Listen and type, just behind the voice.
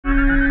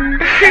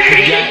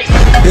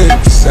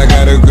Hips, I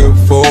got a grip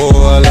for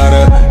a lot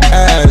of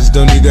ass.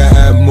 Don't need to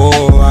have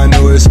more. I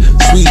know it's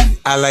sweet.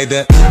 I like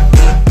that.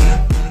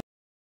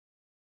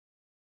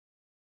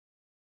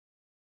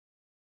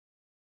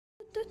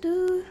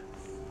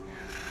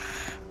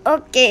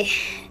 Okay,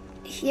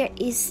 here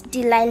is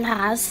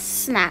Delilah's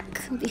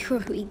snack before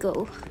we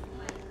go.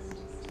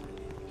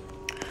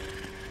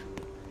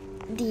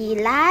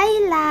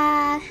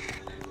 Delilah,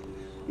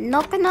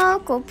 knock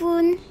knock,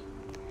 open,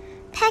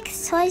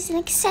 packs, toys, and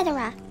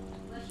etc.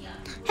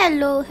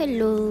 Hello,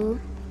 hello.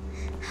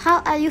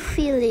 How are you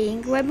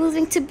feeling? We're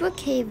moving to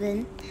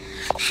Brookhaven.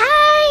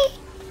 Hi!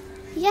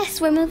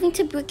 Yes, we're moving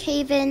to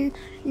Brookhaven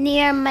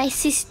near my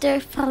sister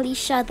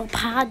Felicia the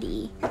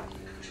party.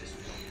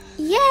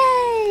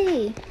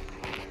 Yay!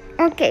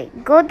 Okay,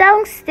 go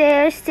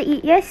downstairs to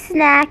eat your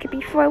snack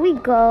before we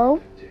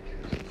go.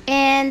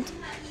 And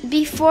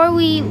before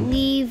we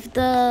leave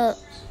the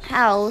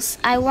house,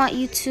 I want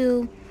you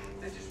to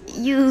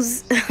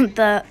use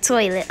the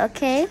toilet,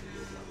 okay?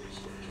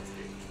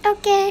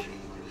 Okay.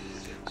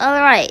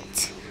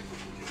 Alright.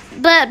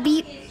 But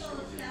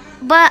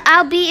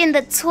I'll be in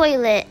the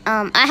toilet.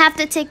 I have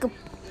to take a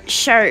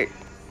shirt.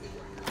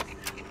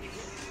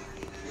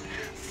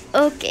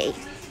 Okay.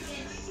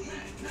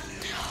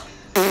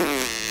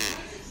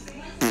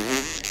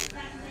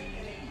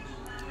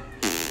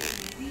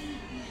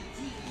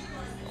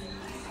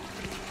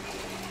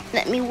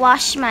 Let me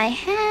wash my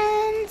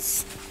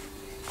hands.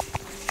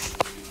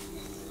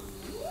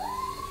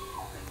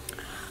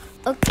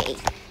 Okay.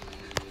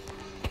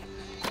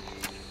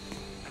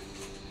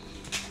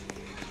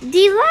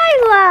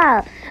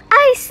 Delilah!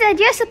 I said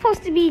you're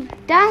supposed to be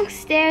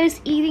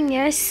downstairs eating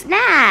your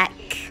snack.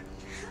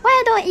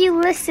 Why don't you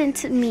listen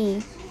to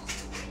me?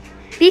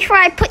 Before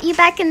I put you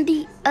back in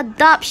the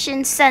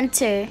adoption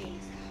center.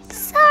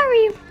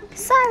 Sorry,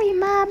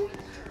 Mom.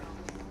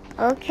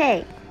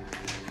 Okay.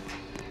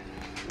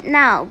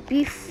 Now,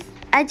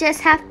 I just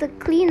have to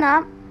clean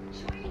up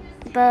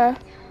the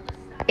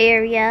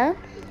area.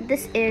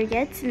 This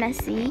area, it's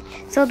messy.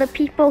 So the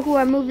people who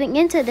are moving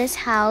into this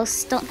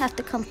house don't have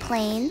to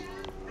complain.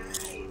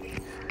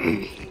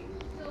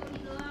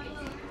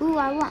 Ooh,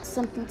 I want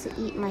something to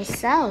eat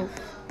myself.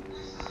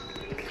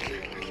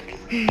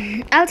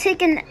 I'll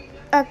take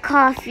a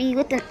coffee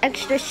with an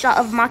extra shot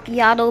of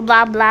macchiato,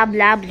 blah, blah,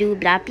 blah, blue,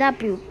 blah, blah,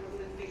 blue.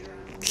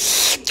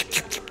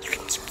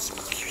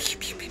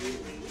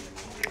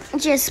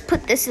 Just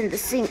put this in the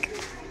sink.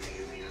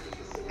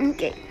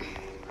 Okay.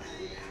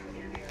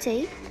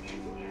 See?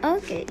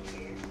 Okay.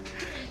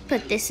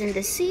 Put this in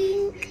the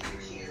sink.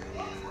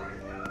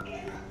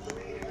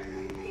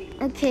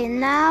 Okay,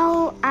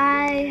 now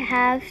I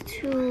have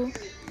to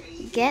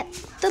get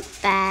the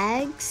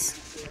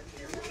bags.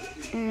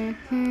 Let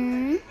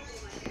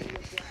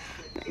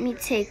me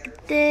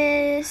take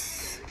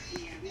this.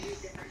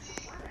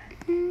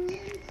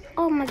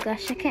 Oh my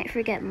gosh, I can't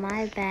forget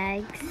my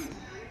bags.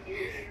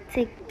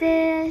 Take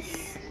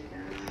this.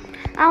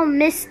 I'll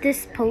miss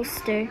this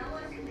poster.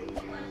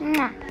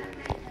 Mwah.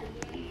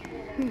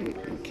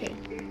 Okay.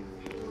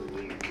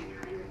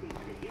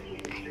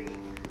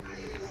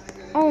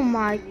 Oh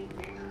my.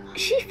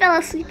 She fell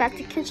asleep at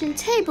the kitchen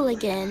table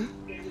again.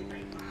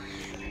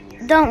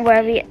 Don't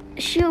worry.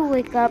 She'll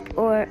wake up,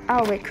 or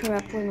I'll wake her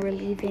up when we're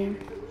leaving.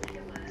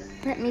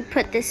 Let me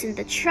put this in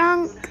the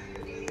trunk.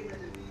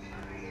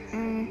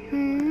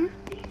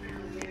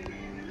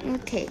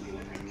 Okay.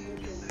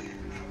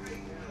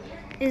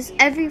 Is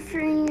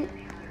everything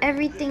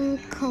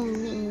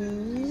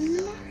clean?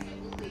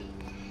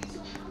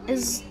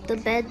 Is the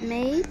bed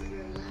made?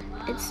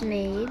 It's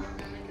made.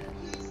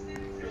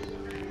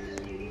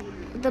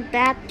 The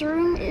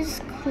bathroom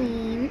is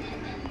clean.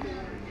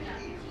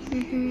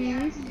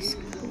 It's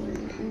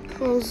clean. And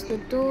close the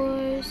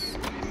doors.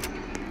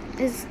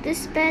 Is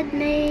this bed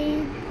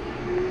made?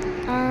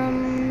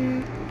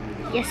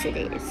 Yes it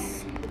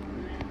is.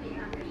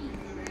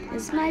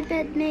 Is my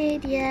bed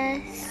made?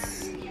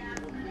 Yes.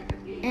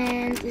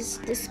 And is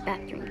this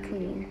bathroom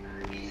clean?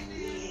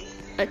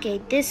 Okay,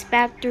 this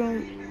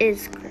bathroom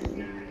is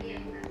clean.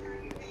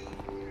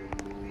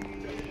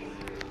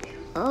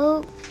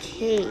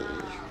 Okay.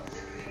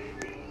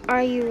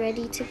 Are you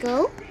ready to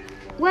go?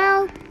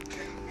 Well,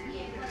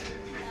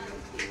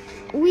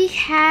 we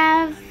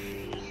have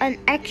an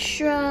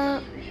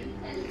extra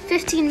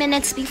 15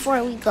 minutes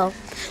before we go.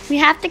 We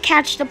have to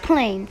catch the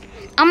plane.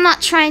 I'm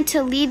not trying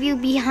to leave you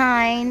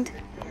behind.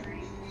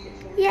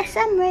 Yes,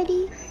 I'm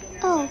ready.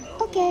 Oh,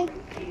 okay.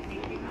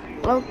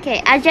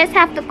 Okay, I just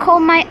have to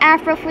comb my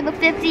afro for the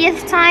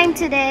 50th time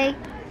today.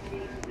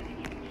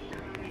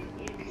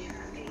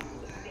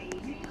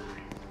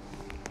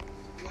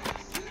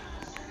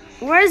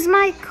 Where's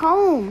my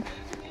comb?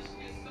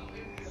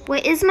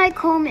 Wait, is my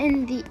comb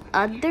in the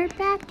other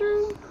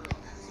bathroom?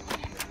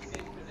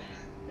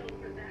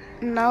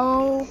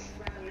 No.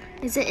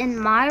 Is it in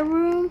my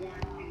room?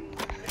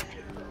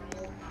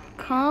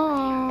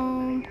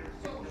 Comb.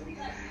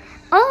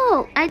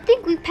 Oh, I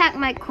think we packed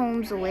my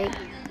combs away.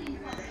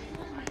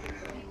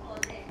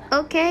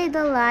 Okay,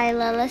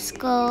 Delilah, let's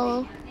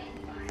go.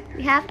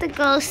 We have to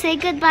go. Say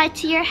goodbye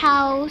to your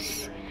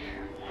house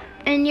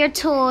and your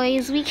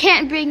toys. We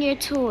can't bring your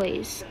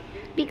toys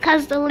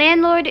because the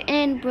landlord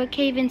in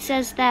Brookhaven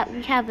says that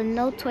we have a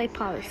no toy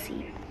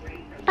policy.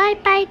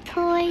 Bye-bye,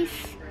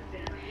 toys.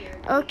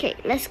 Okay,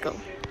 let's go.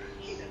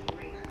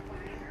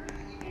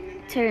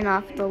 Turn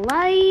off the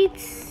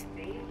lights.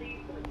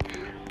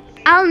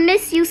 I'll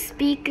miss you,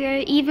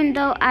 speaker, even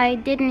though I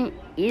didn't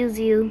use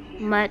you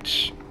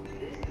much.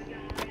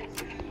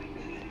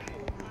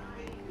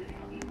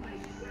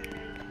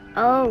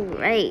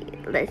 Alright,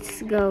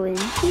 let's go in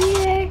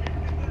here.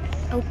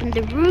 Open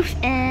the roof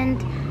and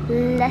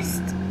let's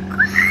go.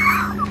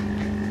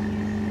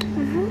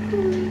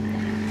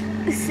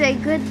 Say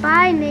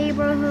goodbye,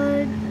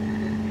 neighborhood.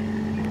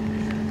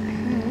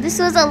 This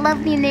was a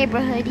lovely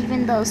neighborhood,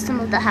 even though some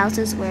of the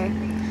houses were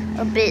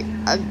a bit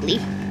ugly.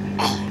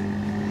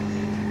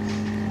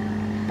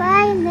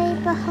 Bye,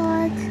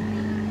 neighborhood.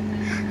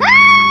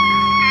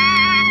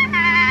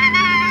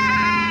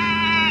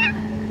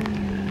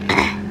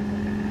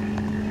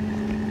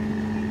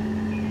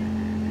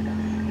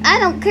 I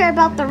don't care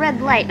about the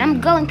red light.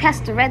 I'm going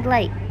past the red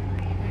light.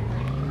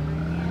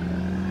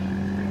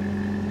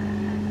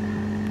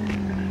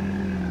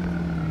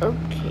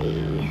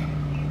 Okay.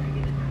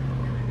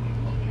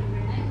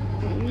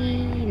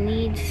 We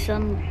need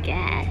some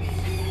gas.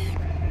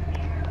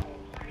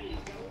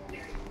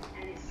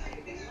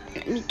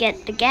 Let me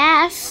get the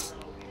gas.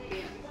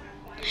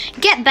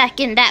 Get back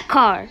in that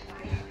car.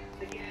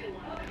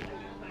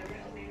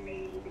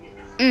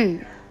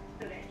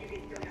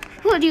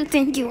 Who do you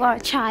think you are,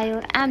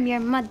 child? I'm your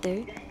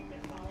mother.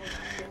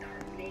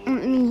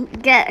 Let me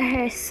get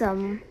her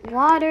some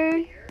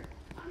water.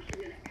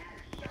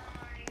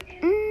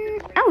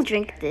 I'll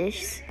drink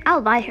this.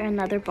 I'll buy her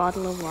another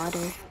bottle of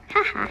water.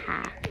 Ha ha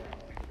ha.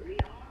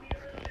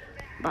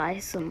 Buy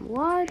some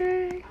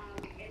water.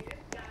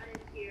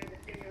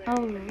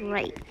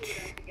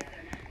 Alright.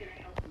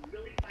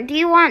 Do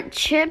you want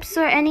chips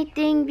or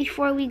anything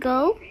before we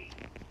go?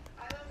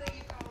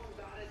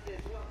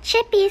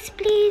 Chippies,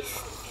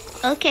 please.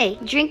 Okay,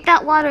 drink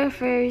that water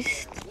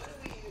first.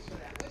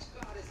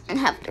 I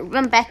have to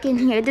run back in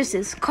here. This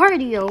is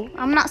cardio.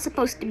 I'm not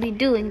supposed to be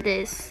doing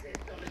this.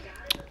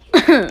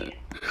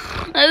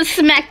 I was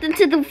smacked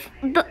into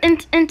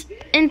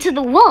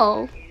the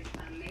wall.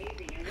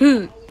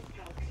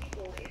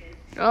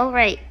 All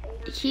right,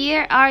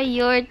 here are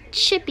your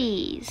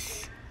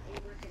chippies.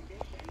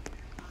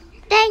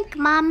 Thank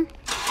Mom.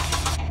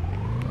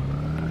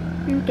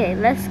 Okay,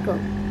 let's go.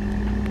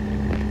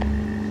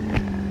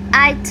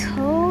 I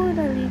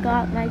totally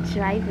got my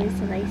driver's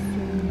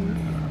license.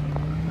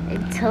 I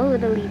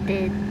totally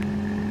did.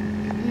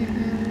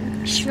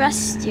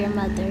 Trust your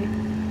mother.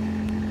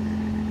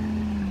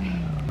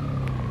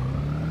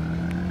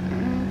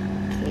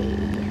 Okay.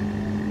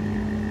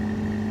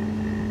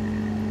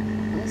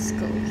 Let's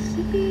go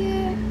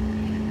here.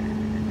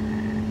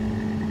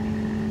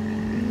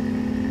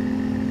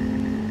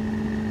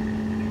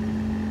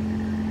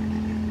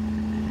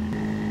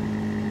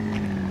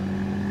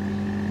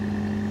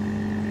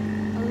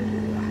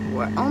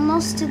 We're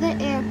almost to the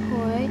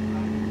airport.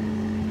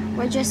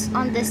 We're just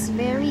on this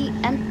very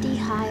empty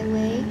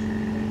highway.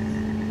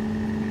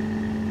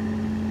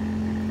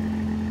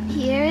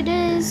 Here it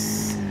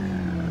is.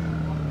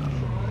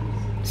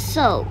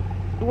 So,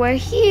 we're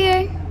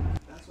here.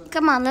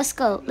 Come on, let's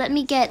go. Let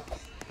me get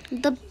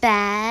the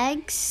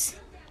bags.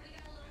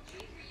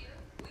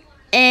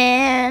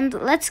 And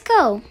let's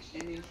go.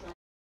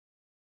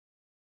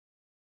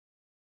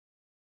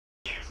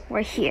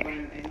 We're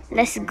here.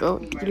 Let's go,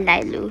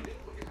 Delilu.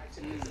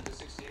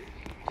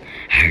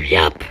 Hurry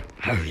up,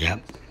 hurry up.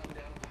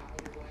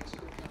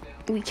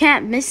 We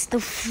can't miss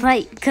the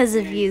flight because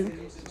of you.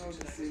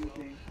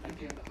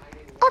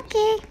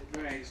 Okay.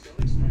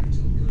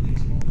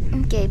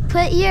 Okay,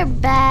 put your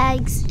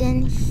bags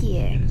in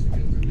here.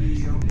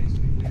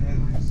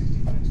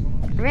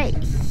 Right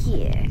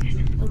here,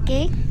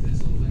 okay?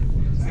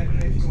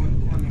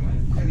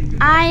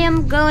 I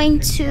am going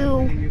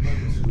to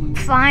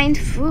find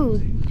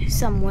food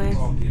somewhere.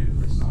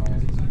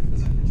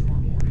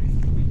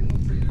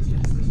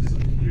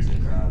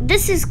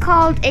 This is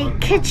called a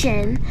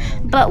kitchen,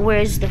 but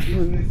where's the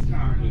food?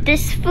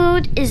 This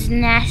food is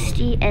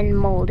nasty and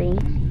moldy.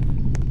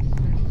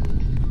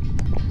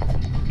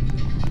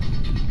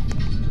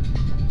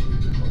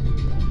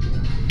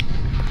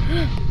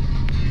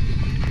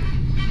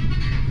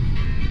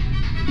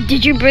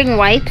 Did you bring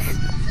wipes?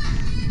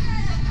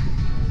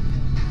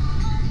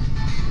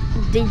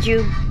 Did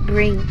you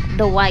bring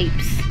the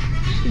wipes?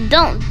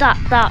 Don't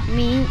dot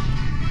me.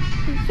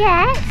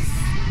 Yes.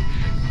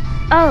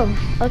 Oh,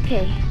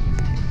 okay.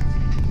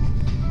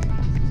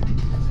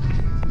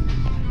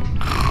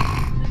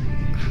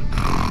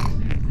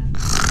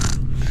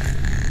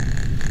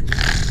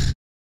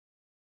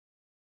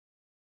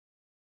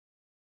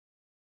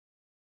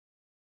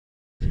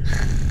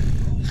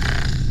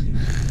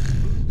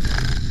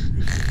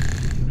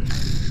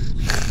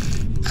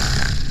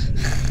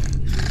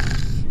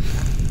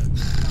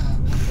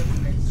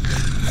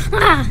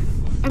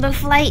 The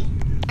flight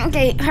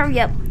Okay, hurry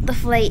up. The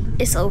flight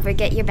is over.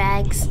 Get your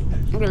bags.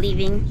 We're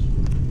leaving.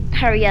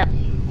 Hurry up.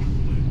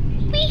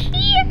 We're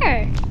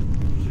here.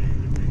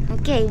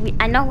 Okay,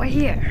 I know we're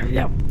here. Hurry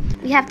up.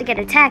 We have to get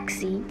a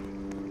taxi.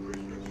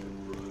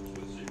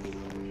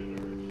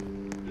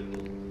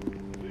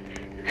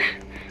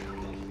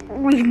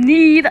 We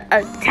need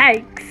a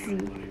taxi.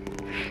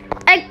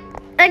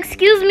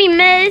 Excuse me,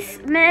 miss.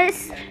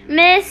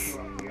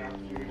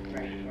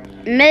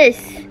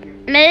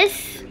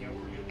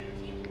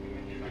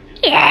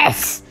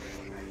 Yes.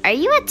 Are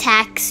you a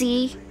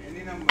taxi?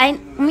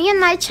 Me and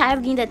my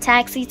child need a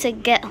taxi to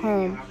get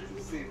home.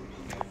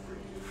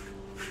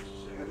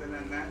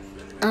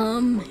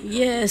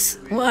 Yes.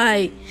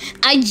 Why?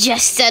 I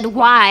just said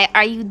why.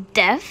 Are you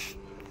deaf?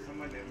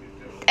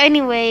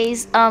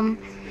 Anyways,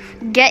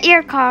 get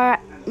your car.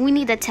 We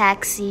need a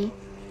taxi.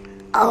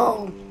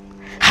 Oh,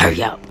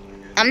 hurry up.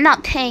 I'm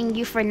not paying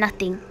you for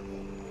nothing.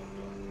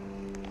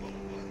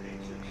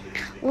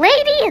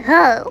 Lady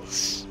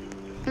Hush.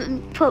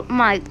 Put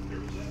my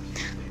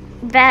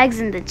bags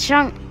in the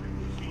trunk.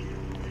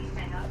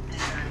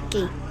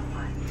 Okay.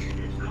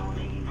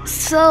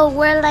 So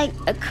we're like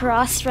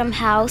across from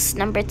house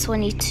number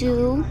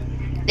 22,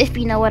 if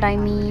you know what I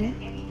mean.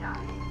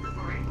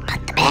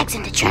 Put the bags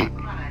in the trunk.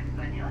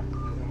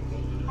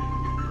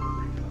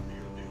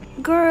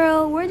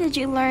 Girl, where did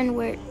you learn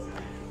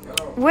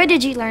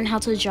how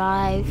to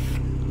drive?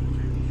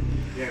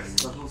 Yes,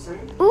 that's what I'm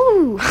saying.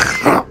 Ooh.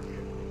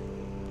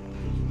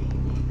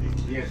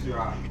 Yes, you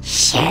are.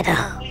 Shut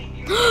up.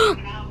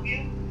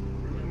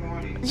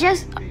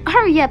 Just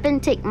hurry up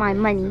and take my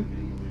money.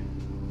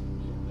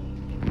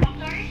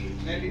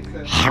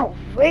 How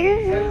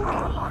rude.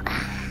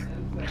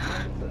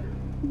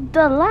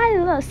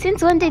 Delilah,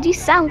 since when did you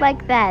sound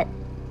like that?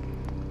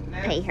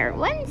 Pay her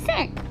 1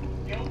 cent.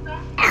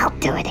 I'll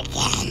do it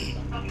again.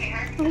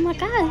 Oh my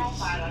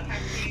gosh.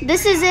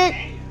 This is it.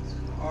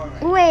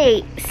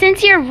 Wait,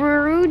 since you're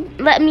rude,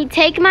 let me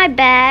take my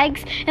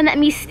bags and let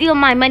me steal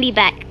my money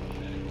back.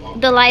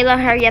 Delilah,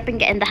 hurry up and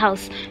get in the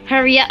house.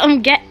 Hurry up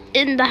and get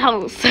in the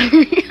house.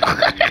 You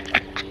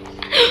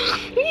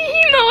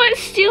know what?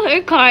 Steal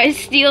her car.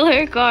 Steal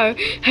her car.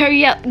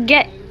 Hurry up.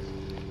 Get.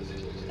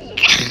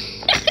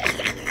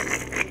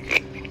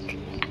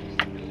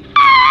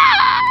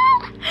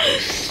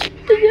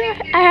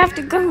 I have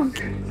to go.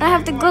 I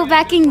have to go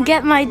back and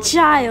get my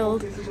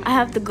child. I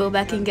have to go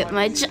back and get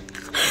my child.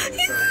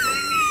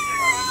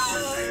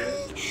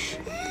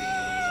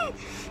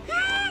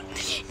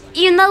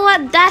 You know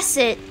what? That's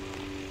it.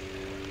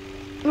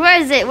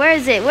 Where is it? Where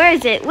is it? Where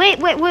is it? Wait,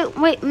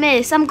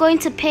 miss. I'm going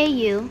to pay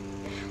you.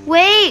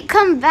 Wait,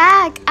 come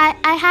back.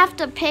 I have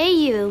to pay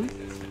you.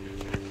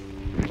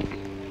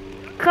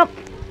 Come.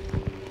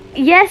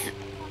 Yes,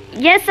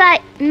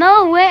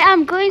 no, wait,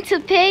 I'm going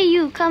to pay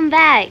you. Come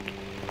back.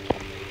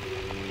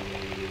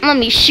 Let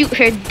me shoot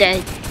her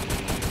dead.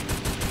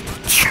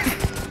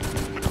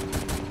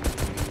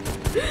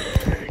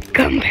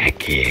 Come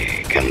back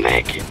here. Come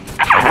back here.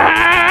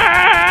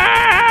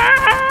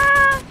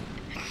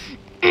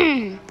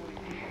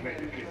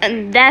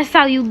 And that's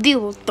how you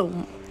deal with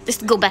them.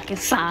 Just go back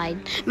inside.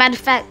 Matter of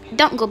fact,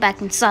 don't go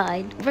back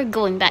inside. We're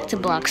going back to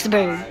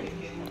Bloxburg.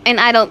 And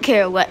I don't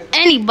care what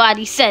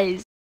anybody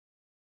says.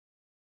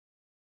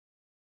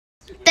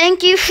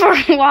 Thank you for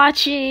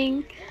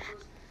watching.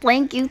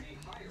 Thank you.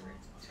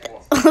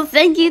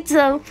 Thank you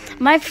to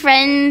my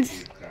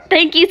friends.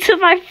 Thank you to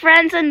my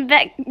friends and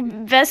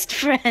best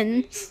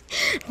friends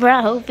for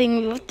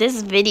helping me with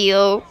this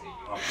video.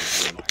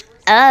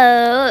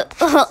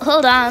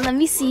 Hold on. Let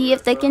me see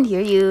if they can hear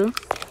you.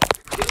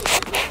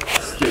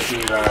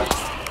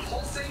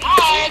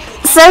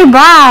 Say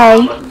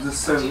bye.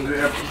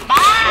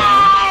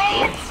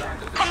 Bye.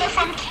 Coming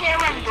from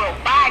Karen, bro.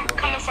 Bye.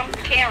 Coming from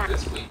Karen.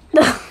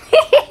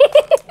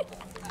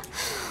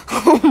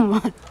 Oh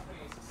my.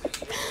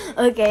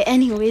 Okay,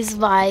 anyways,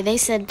 bye. They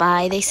said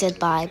bye. They said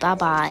bye.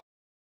 Bye-bye.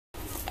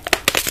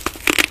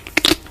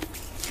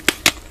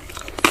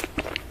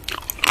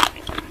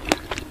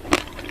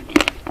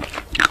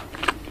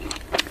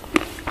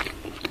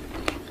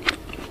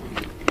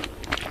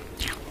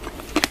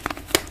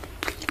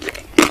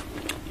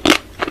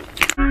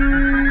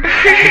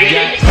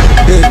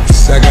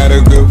 I got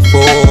a grip for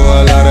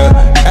a lot of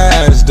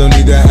ass, don't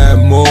need to have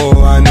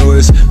more. I know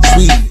it's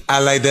sweet, I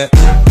like that.